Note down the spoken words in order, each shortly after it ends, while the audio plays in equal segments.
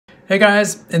Hey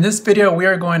guys, in this video we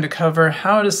are going to cover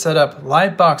how to set up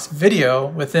Lightbox video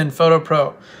within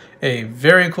PhotoPro. A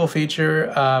very cool feature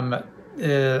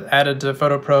added to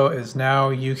PhotoPro is now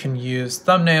you can use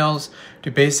thumbnails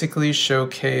to basically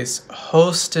showcase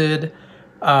hosted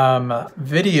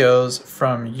videos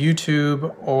from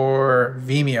YouTube or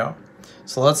Vimeo.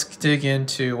 So let's dig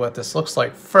into what this looks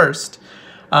like first.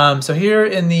 So here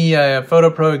in the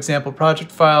PhotoPro example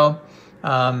project file,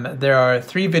 there are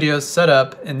 3 videos set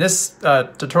up. In this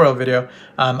tutorial video,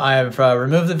 I have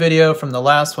removed the video from the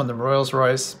last one, the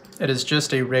Rolls-Royce. It is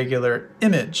just a regular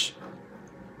image.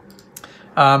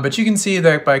 But you can see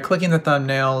that by clicking the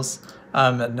thumbnails,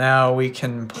 now we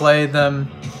can play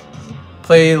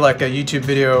like a YouTube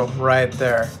video right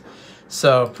there.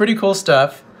 So pretty cool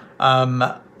stuff.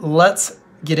 Let's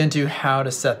get into how to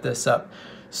set this up.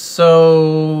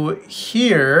 So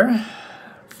here,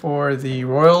 for the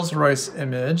Rolls-Royce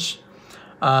image,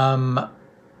 there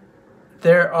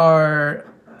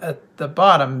are, at the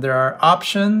bottom, there are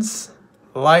options,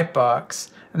 Lightbox,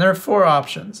 and there are 4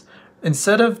 options.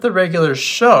 Instead of the regular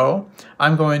show,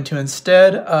 I'm going to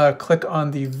instead click on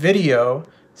the video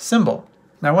symbol.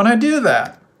 Now when I do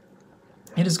that,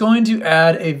 it is going to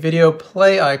add a video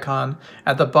play icon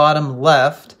at the bottom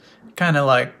left, kind of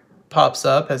like pops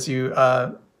up as you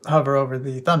hover over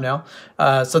the thumbnail.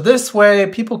 So this way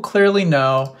people clearly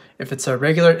know if it's a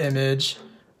regular image,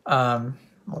 I'll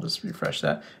just refresh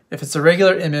that, if it's a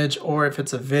regular image or if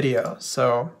it's a video.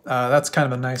 So that's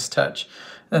kind of a nice touch.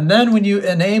 And then when you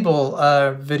enable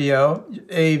a video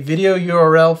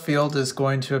URL field is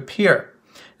going to appear.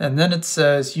 And then it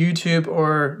says YouTube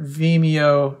or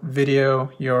Vimeo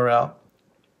video URL.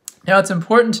 Now it's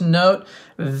important to note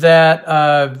that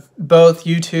both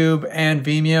YouTube and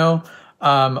Vimeo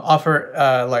offer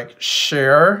like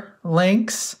share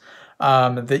links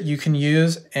that you can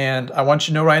use, and I want you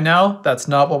to know right now that's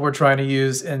not what we're trying to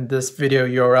use in this video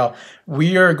URL.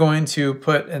 We are going to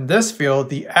put in this field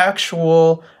the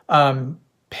actual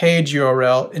page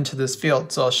URL into this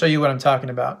field, so I'll show you what I'm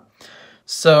talking about.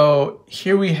 So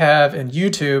here we have in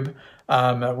YouTube,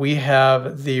 we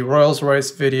have the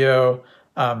Rolls-Royce video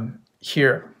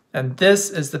here, and this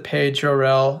is the page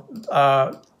URL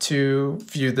to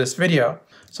view this video.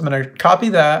 So I'm going to copy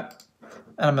that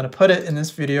and I'm going to put it in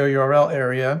this video URL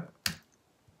area,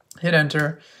 hit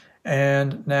enter,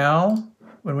 and now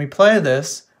when we play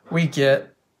this we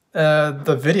get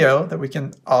the video that we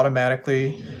can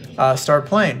automatically start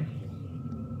playing,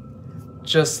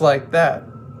 just like that.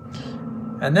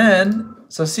 And then,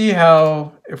 so see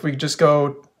how if we just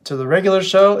go to the regular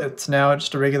show, it's now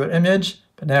just a regular image,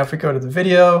 but now if we go to the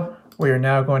video, we are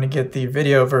now going to get the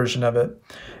video version of it.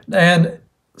 And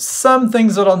some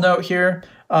things that I'll note here,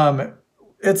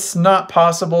 it's not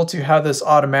possible to have this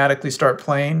automatically start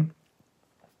playing.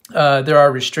 There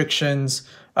are restrictions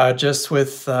just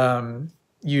with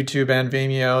YouTube and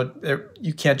Vimeo.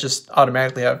 You can't just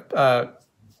automatically have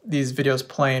these videos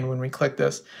playing when we click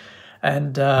this.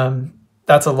 And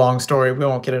that's a long story. We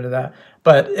won't get into that.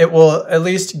 But it will at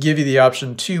least give you the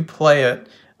option to play it.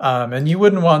 And you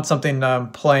wouldn't want something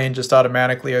playing just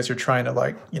automatically as you're trying to,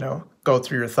 like, you know, go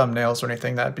through your thumbnails or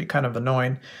anything. That'd be kind of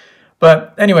annoying.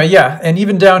 But anyway, yeah, and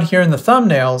even down here in the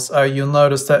thumbnails, you'll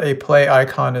notice that a play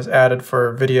icon is added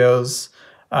for videos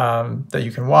that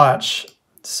you can watch.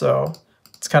 So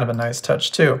it's kind of a nice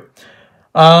touch too.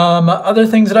 Other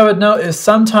things that I would note is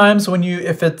sometimes when you,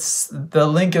 if the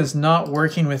link is not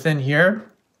working within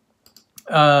here,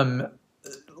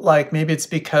 like maybe it's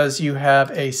because you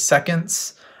have a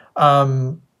seconds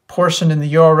portion in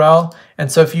the URL.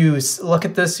 And so if you look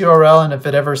at this URL and if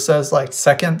it ever says like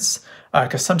seconds,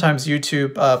 because sometimes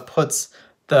YouTube puts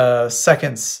the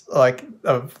seconds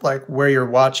of where you're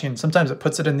watching, sometimes it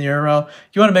puts it in the URL.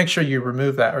 You want to make sure you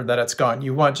remove that or that it's gone.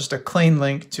 You want just a clean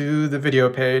link to the video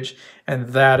page, and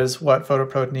that is what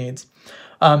PhotoPro needs.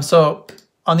 So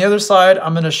on the other side,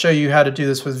 I'm going to show you how to do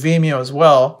this with Vimeo as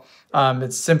well.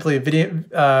 It's simply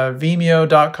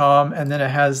vimeo.com, and then it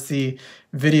has the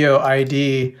video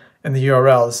ID in the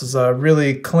URL. This is a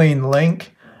really clean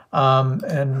link.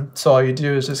 And so all you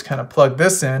do is just kind of plug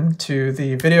this in to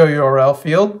the video URL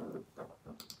field,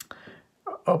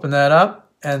 open that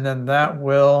up, and then that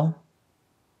will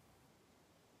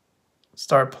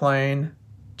start playing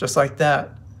just like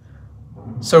that.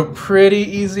 So pretty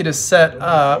easy to set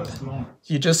up.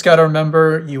 You just got to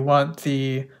remember you want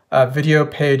the video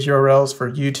page URLs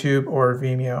for YouTube or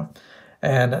Vimeo.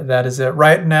 And that is it.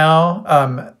 Right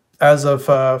now, as of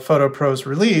PhotoPro's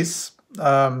release,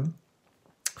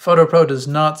 PhotoPro does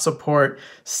not support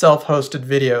self-hosted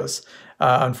videos,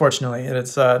 unfortunately.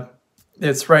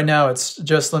 It's right now it's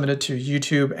just limited to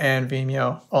YouTube and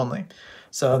Vimeo only.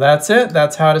 So that's it.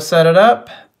 That's how to set it up.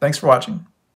 Thanks for watching.